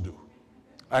supposed to do.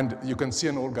 And you can see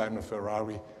an old guy in a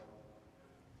Ferrari,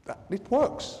 it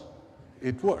works,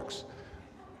 it works.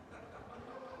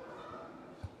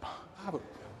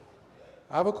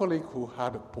 I have a colleague who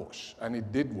had a Porsche, and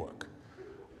it did work.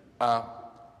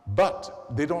 But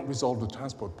they don't resolve the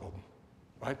transport problem,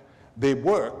 right? They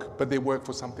work, but they work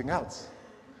for something else.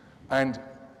 And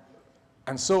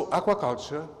so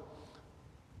aquaculture,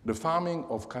 the farming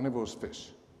of carnivorous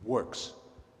fish, works,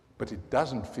 but it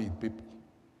doesn't feed people.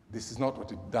 This is not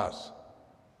what it does.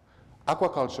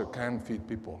 Aquaculture can feed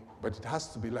people, but it has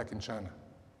to be like in China.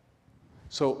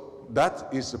 So that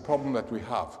is the problem that we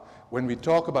have. When we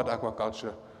talk about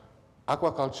aquaculture,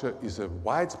 aquaculture is a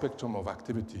wide spectrum of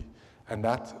activity, and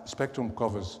that spectrum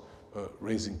covers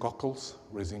raising cockles,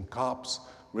 raising carps,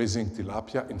 raising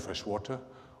tilapia in fresh water,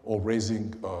 or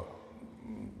raising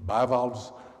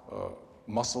bivalves,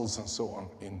 mussels, and so on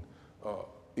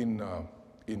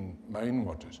in marine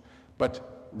waters.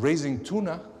 But raising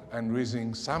tuna and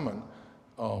raising salmon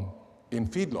in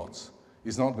feedlots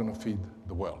is not going to feed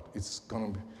the world. It's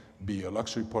going to be a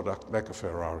luxury product like a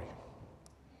Ferrari.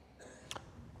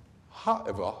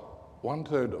 However,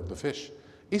 1/3 of the fish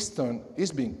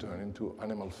is being turned into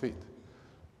animal feed.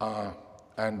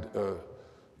 And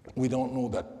we don't know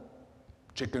that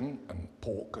chicken and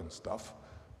pork and stuff,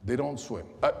 they don't swim.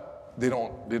 They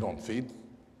don't feed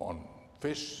on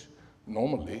fish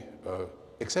normally,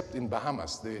 except in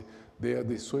Bahamas. They are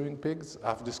the swimming pigs.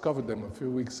 I've discovered them a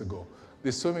few weeks ago.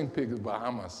 The swimming pigs in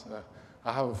Bahamas.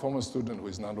 I have a former student who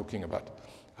is now looking about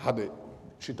how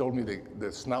she told me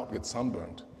the snout gets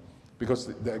sunburned because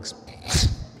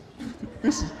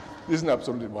this is an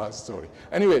absolutely wild story.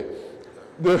 Anyway,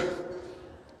 the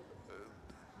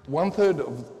 1/3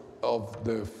 of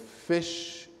the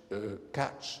fish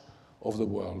catch of the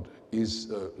world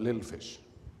is little fish.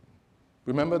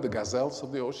 Remember the gazelles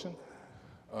of the ocean?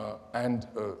 And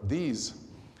these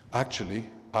actually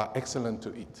are excellent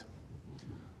to eat.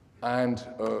 And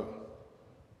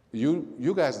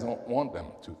You guys don't want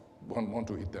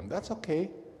to eat them. That's okay.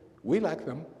 We like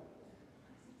them.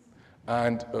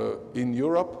 And in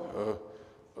Europe,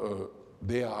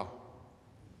 the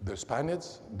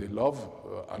Spaniards, they love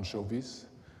anchovies.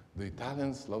 The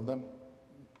Italians love them.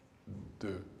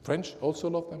 The French also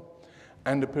love them.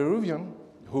 And the Peruvian,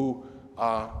 who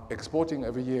are exporting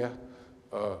every year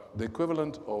the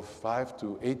equivalent of 5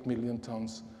 to 8 million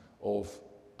tons of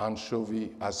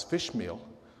anchovy as fish meal,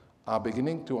 are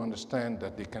beginning to understand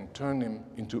that they can turn them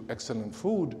into excellent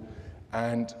food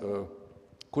and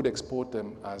could export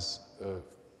them as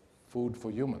food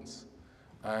for humans.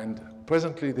 And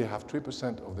presently they have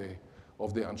 3%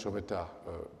 of the anchoveta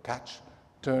catch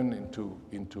turned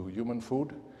into human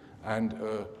food, and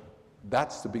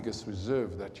that's the biggest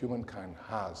reserve that humankind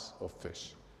has of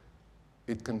fish.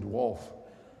 It can dwarf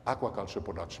aquaculture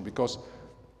production because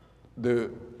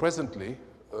presently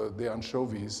the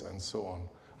anchovies and so on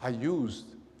are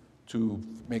used to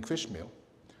make fish meal,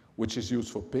 which is used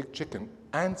for pig, chicken,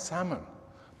 and salmon.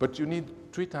 But you need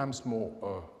 3 times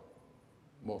more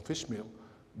fish meal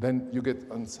than you get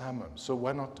on salmon. So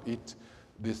why not eat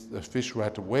the fish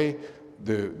right away?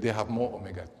 They have more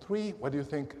omega-3. What do you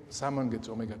think salmon gets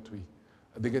omega-3?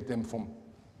 They get them from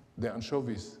the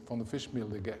anchovies, from the fish meal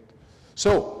they get.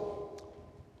 So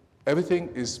everything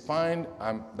is fine.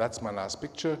 That's my last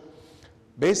picture.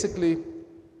 Basically,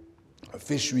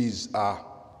 fisheries are,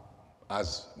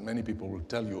 as many people will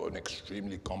tell you, an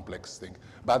extremely complex thing.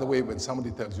 By the way, when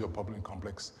somebody tells you a problem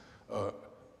complex,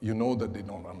 you know that they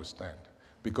don't understand,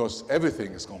 because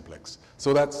everything is complex.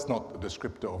 So that's not a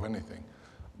descriptor of anything.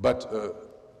 But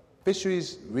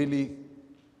fisheries really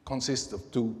consist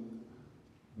of 2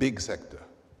 big sectors.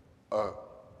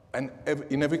 And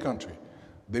in every country,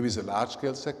 there is a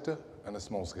large-scale sector and a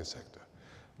small-scale sector.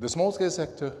 The small-scale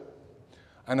sector,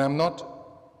 and I'm not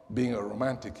being a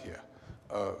romantic here,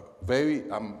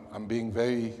 I'm being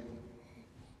very,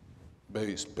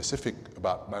 very specific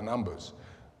about my numbers.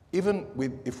 Even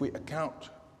if we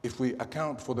don't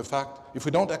account for the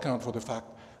fact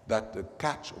that the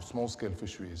catch of small-scale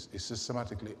fisheries is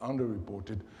systematically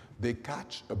underreported, they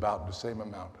catch about the same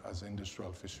amount as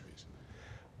industrial fisheries.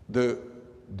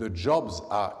 The jobs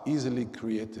are easily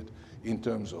created in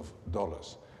terms of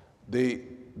dollars. They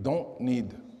don't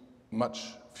need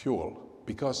much fuel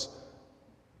because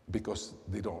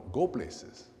they don't go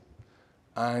places.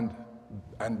 And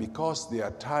because they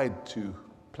are tied to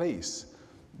place,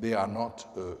 they are not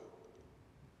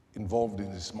involved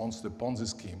in this monster Ponzi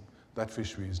scheme that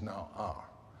fisheries now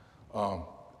are.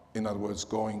 In other words,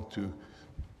 going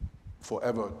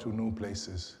forever to new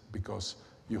places because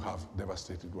you have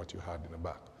devastated what you had in the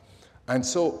back. And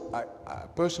so I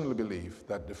personally believe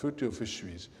that the future of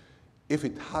fisheries, if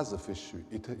it has a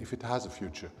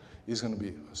future, is going to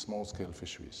be small-scale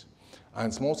fisheries.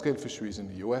 And small-scale fisheries in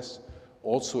the US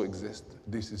also exist.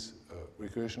 This is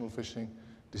recreational fishing,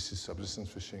 this is subsistence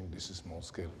fishing, this is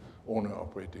small-scale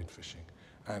owner-operated fishing.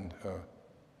 And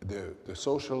the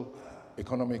social,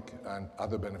 economic, and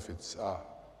other benefits are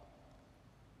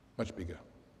much bigger.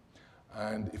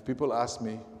 And if people ask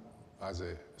me,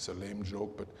 it's a lame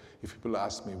joke, but if people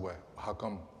ask me, how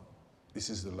come this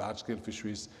is the large-scale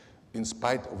fisheries, in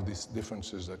spite of these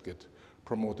differences that get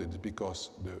promoted, because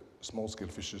the small-scale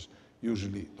fishers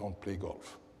usually don't play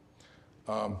golf.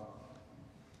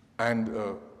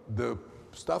 The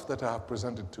stuff that I have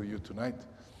presented to you tonight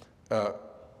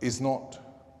is not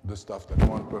the stuff that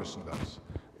one person does.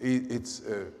 It's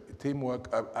teamwork.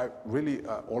 Really,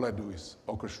 all I do is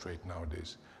orchestrate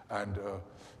nowadays. And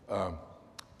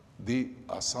they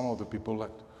are some of the people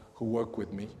who work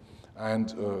with me.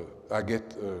 And I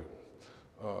get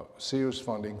serious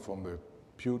funding from the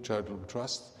Pew Charitable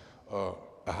Trust.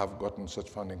 I have gotten such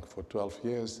funding for 12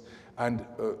 years. And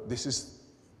this is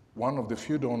one of the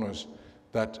few donors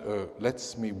that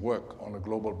lets me work on a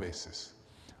global basis.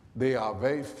 There are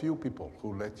very few people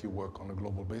who let you work on a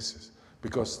global basis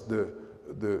because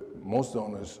most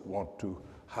donors want to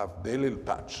have their little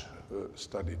patch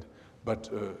studied, but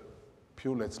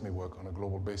Pew lets me work on a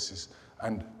global basis,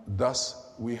 and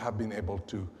thus we have been able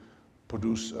to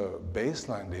produce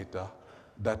baseline data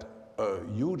that a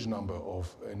huge number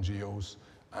of NGOs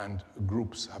and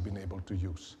groups have been able to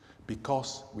use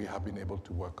because we have been able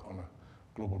to work on a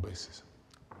global basis.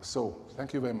 So,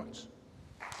 thank you very much.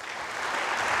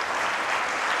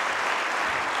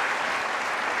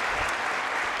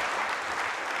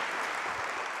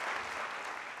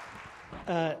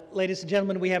 Ladies and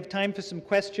gentlemen, we have time for some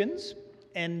questions,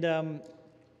 and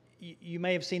you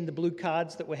may have seen the blue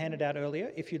cards that were handed out earlier.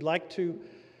 If you'd like to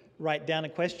write down a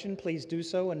question, please do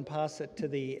so and pass it to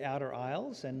the outer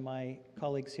aisles, and my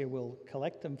colleagues here will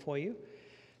collect them for you.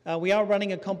 We are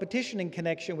running a competition in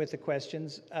connection with the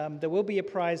questions. There will be a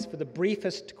prize for the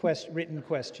briefest written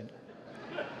question.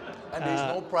 And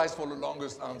there's no prize for the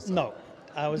longest answer. No.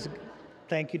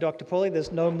 Thank you, Dr. Pauly.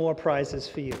 There's no more prizes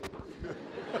for you.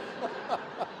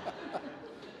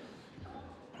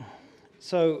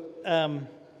 So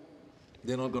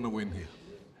they're not going to win here.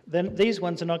 then these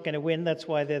ones are not going to win. That's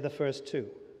why they're the first two.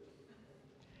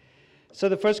 So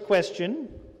the first question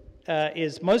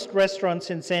is, most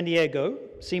restaurants in San Diego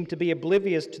seem to be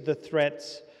oblivious to the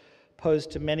threats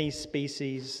posed to many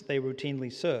species they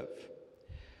routinely serve.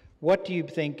 What do you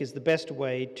think is the best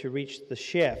way to reach the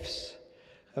chefs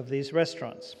of these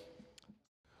restaurants?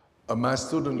 My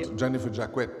student, Jennifer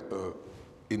Jacquet,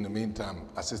 in the meantime,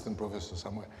 assistant professor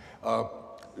somewhere, I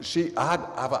had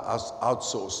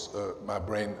outsourced my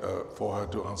brain for her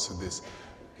to answer this.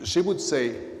 She would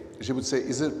say,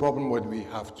 is it a problem whether we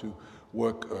have to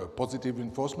work positive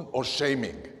reinforcement or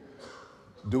shaming?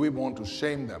 Do we want to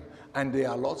shame them? And there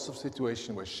are lots of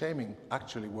situations where shaming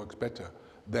actually works better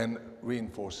than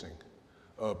reinforcing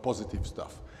positive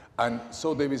stuff. And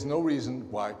so there is no reason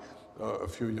why a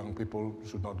few young people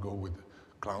should not go with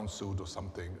a clown suit or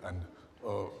something and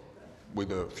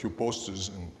with a few posters.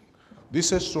 And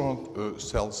this restaurant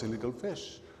sells illegal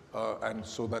fish. And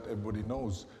so that everybody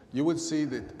knows. You would see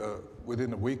that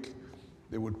within a week,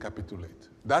 they would capitulate.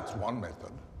 That's one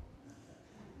method.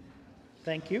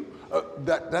 Thank you.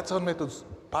 That's one method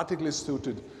particularly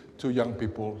suited to young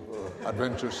people,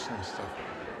 adventurous and stuff.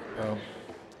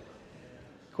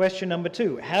 Question number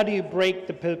 2. How do you break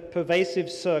the pervasive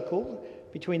circle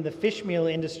between the fish meal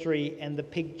industry and the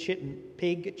pig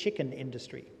chicken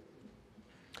industry?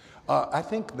 I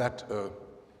think that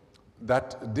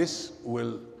that this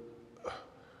will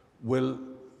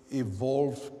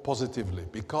evolve positively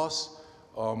because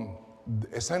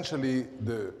essentially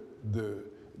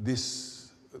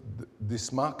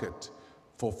this market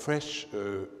for fresh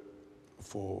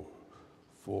for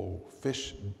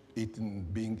fish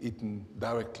being eaten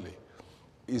directly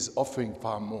is offering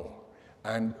far more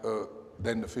and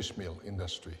than the fish meal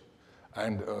industry,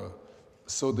 and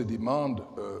so the demand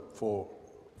for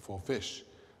fish,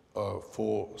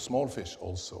 for small fish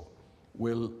also,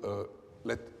 will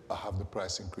have the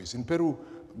price increase. In Peru,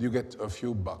 you get a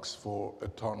few bucks for a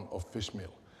ton of fish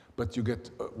meal, but you get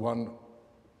 $1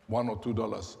 or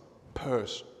 $2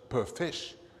 per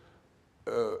fish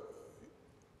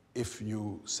if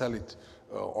you sell it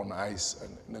on ice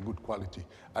and in a good quality.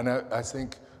 And I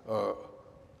think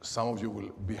some of you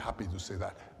will be happy to say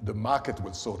that. The market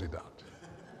will sort it out.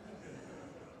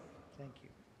 Thank you.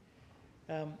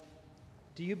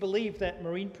 Do you believe that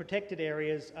marine protected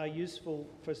areas are useful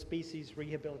for species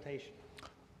rehabilitation?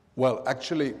 Well,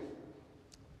 actually,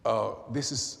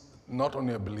 this is not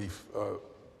only a belief.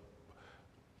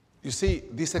 You see,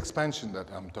 this expansion that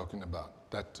I'm talking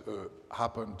about, that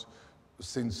happened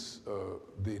since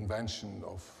the invention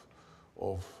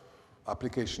of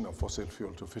application of fossil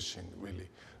fuel to fishing, really,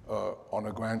 on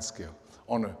a grand scale,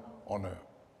 on a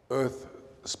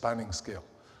earth-spanning scale.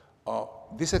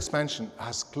 This expansion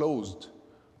has closed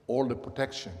all the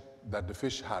protection that the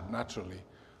fish had naturally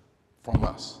from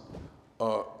us.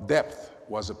 Depth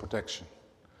was a protection.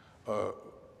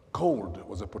 Cold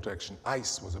was a protection.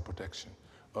 Ice was a protection.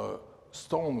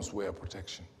 Storms were a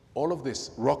protection. All of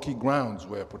this, rocky grounds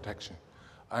were a protection.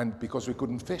 And because we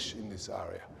couldn't fish in this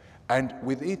area. And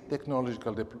with it,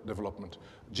 technological development,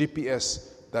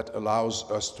 GPS that allows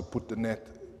us to put the net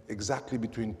exactly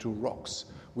between two rocks,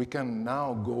 we can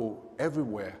now go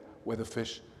everywhere where the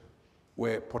fish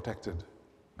were protected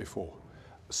before.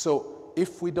 So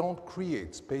if we don't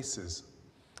create spaces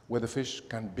where the fish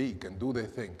can be, can do their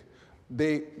thing,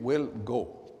 they will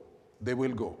go. They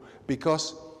will go.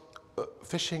 Because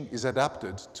fishing is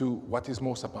adapted to what is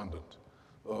most abundant.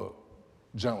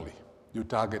 Generally, you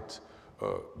target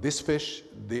this fish,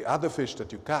 the other fish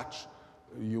that you catch,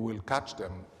 you will catch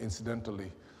them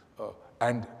incidentally.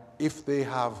 And if they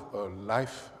have a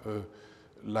life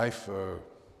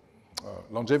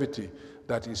longevity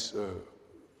that is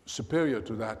superior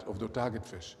to that of the target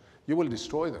fish, you will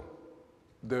destroy them.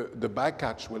 The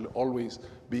bycatch will always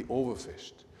be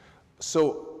overfished.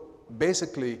 So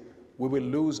basically, we will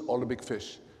lose all the big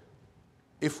fish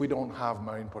if we don't have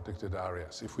marine protected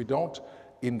areas, if we don't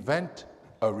invent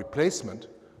a replacement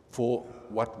for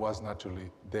what was naturally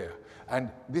there.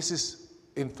 And this is,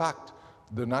 in fact,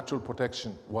 the natural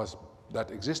protection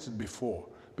that existed before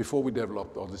we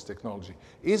developed all this technology,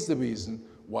 is the reason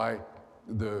why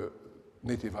the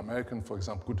Native American, for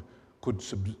example,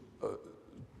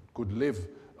 could live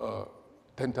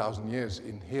 10,000 years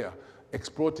in here,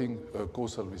 exploiting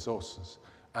coastal resources.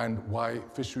 and why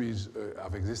fisheries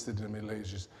have existed in the Middle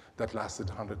Ages that lasted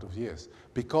hundreds of years.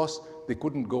 Because they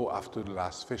couldn't go after the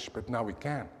last fish, but now we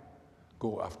can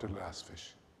go after the last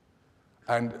fish.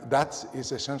 And that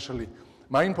is essentially,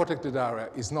 marine protected area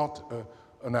is not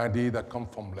an idea that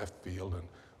comes from left field. And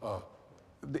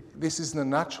this is the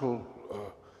natural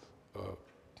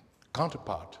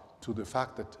counterpart to the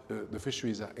fact that the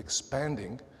fisheries are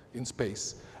expanding in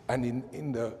space and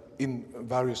in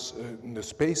various in the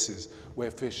spaces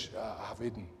where fish have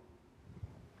hidden.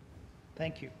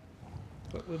 Thank you.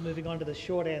 We're moving on to the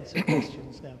short answer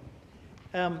questions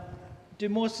now. Do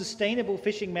more sustainable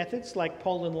fishing methods like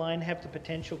pole and line have the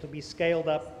potential to be scaled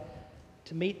up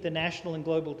to meet the national and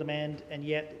global demand and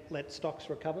yet let stocks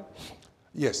recover?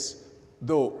 Yes,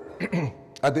 though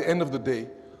at the end of the day,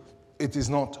 it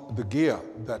is not the gear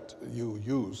that you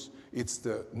use, it's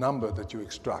the number that you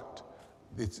extract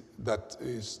that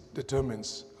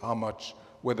determines how much,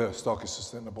 whether a stock is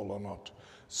sustainable or not.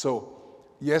 So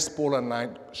yes, pole and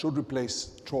line should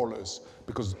replace trawlers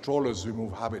because trawlers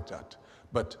remove habitat,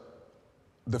 but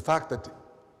the fact that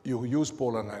you use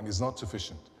pole and line is not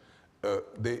sufficient.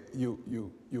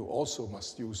 You also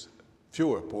must use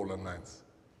fewer pole and lines.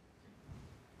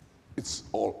 It's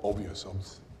all obvious.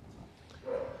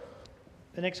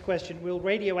 The next question, will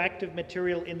radioactive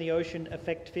material in the ocean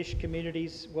affect fish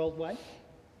communities worldwide?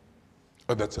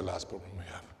 Oh, that's the last problem we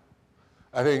have.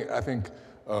 I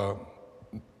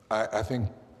think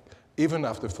even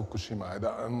after Fukushima, I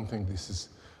don't think this is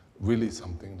really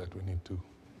something that we need to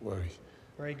worry.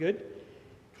 Very good.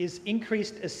 Is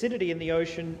increased acidity in the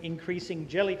ocean increasing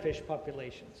jellyfish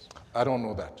populations? I don't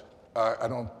know that. I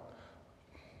don't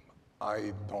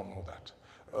know that.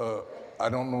 I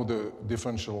don't know the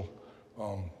differential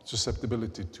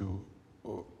susceptibility to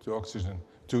oxygen,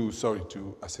 to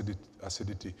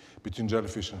acidity between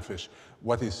jellyfish and fish.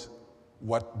 What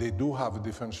they do have a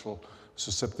differential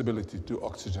susceptibility to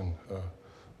oxygen,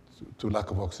 to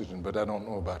lack of oxygen, but I don't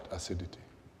know about acidity.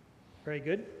 Very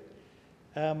good.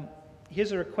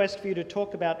 Here's a request for you to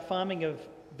talk about farming of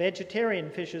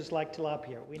vegetarian fishes like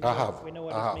tilapia. We know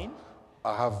what it means.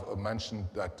 I have mentioned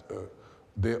that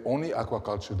the only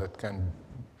aquaculture that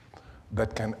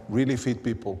can really feed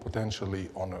people potentially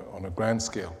on a grand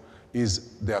scale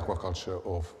is the aquaculture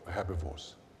of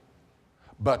herbivores.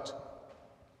 But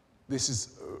this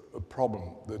is a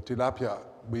problem. The tilapia,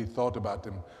 we thought about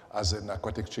them as an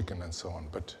aquatic chicken and so on,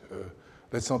 but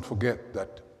let's not forget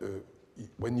that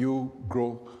when you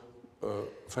grow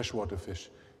freshwater fish,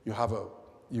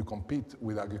 you compete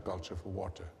with agriculture for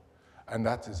water, and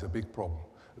that is a big problem.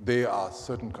 There are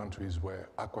certain countries where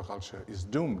aquaculture is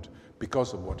doomed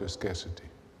because of water scarcity.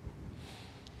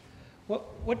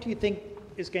 What do you think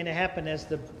is going to happen as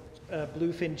the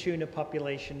bluefin tuna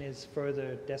population is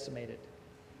further decimated?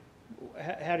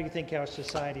 How do you think our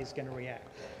society is going to react?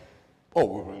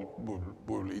 Oh,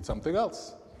 we'll eat something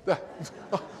else.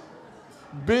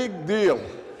 Big deal.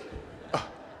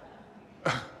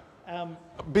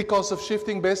 Because of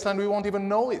shifting baseline, we won't even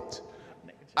know it.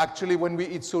 Actually, when we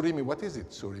eat surimi, what is it,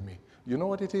 surimi? You know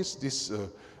what it is? This,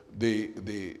 they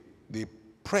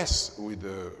press with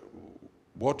the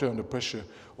water under pressure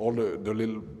all the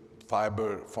little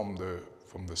fiber from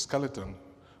the skeleton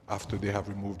after they have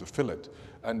removed the fillet.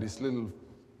 And these little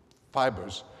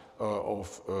fibers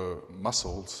of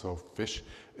muscles of fish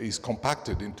is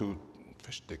compacted into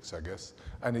fish sticks, I guess,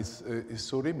 and it's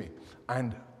surimi.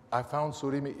 And I found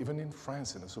surimi even in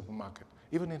France in a supermarket,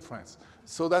 even in France.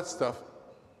 So that stuff,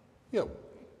 yeah,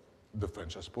 the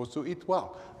French are supposed to eat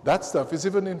well. That stuff is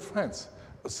even in France.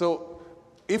 So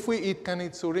if we can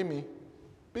eat surimi,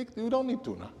 you don't need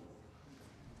tuna.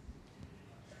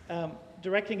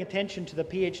 Directing attention to the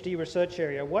PhD research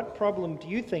area, what problem do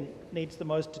you think needs the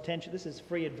most attention? This is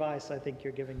free advice I think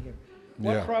you're giving here.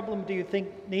 What problem do you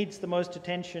think needs the most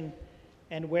attention,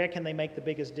 and where can they make the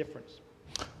biggest difference?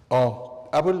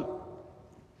 I will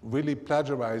really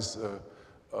plagiarize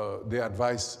the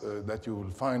advice that you will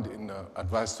find in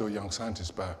Advice to a Young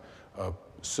Scientist by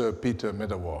Sir Peter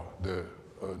Medawar, the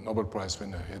Nobel Prize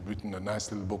winner. He had written a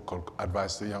nice little book called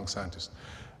Advice to a Young Scientist.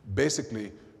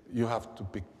 Basically, you have to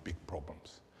pick big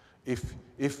problems. He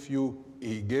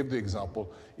gave the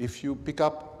example, if you pick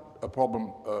up a problem,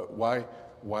 why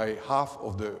half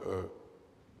of the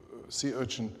sea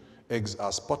urchin eggs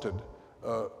are spotted,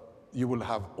 you will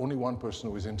have only one person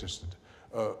who is interested.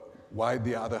 Why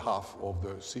the other half of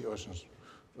the sea urchins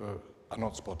are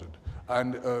not spotted.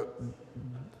 And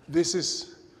this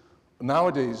is,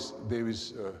 nowadays, there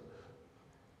is,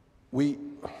 we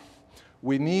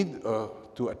need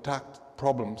to attack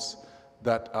problems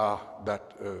that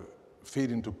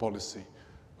feed into policy.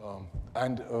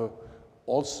 And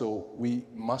Also, we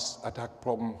must attack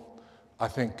problems, I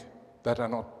think, that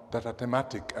are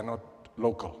thematic and not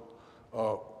local,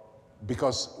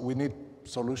 because we need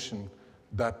solutions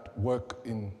that work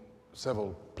in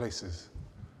several places,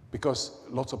 because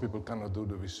lots of people cannot do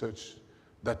the research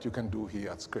that you can do here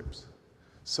at Scripps.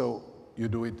 So you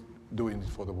doing it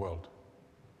for the world.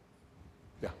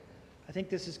 Yeah. I think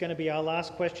this is going to be our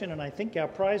last question, and I think our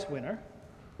prize winner.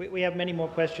 We have many more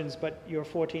questions, but your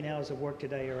 14 hours of work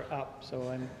today are up,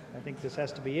 so I think this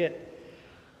has to be it.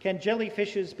 Can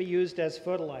jellyfishes be used as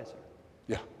fertilizer?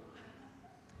 Yeah.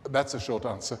 That's a short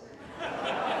answer.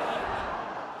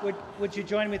 Would you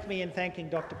join with me in thanking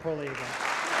Dr. Pauly again?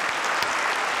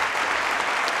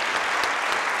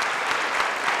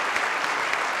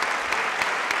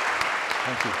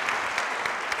 Thank you.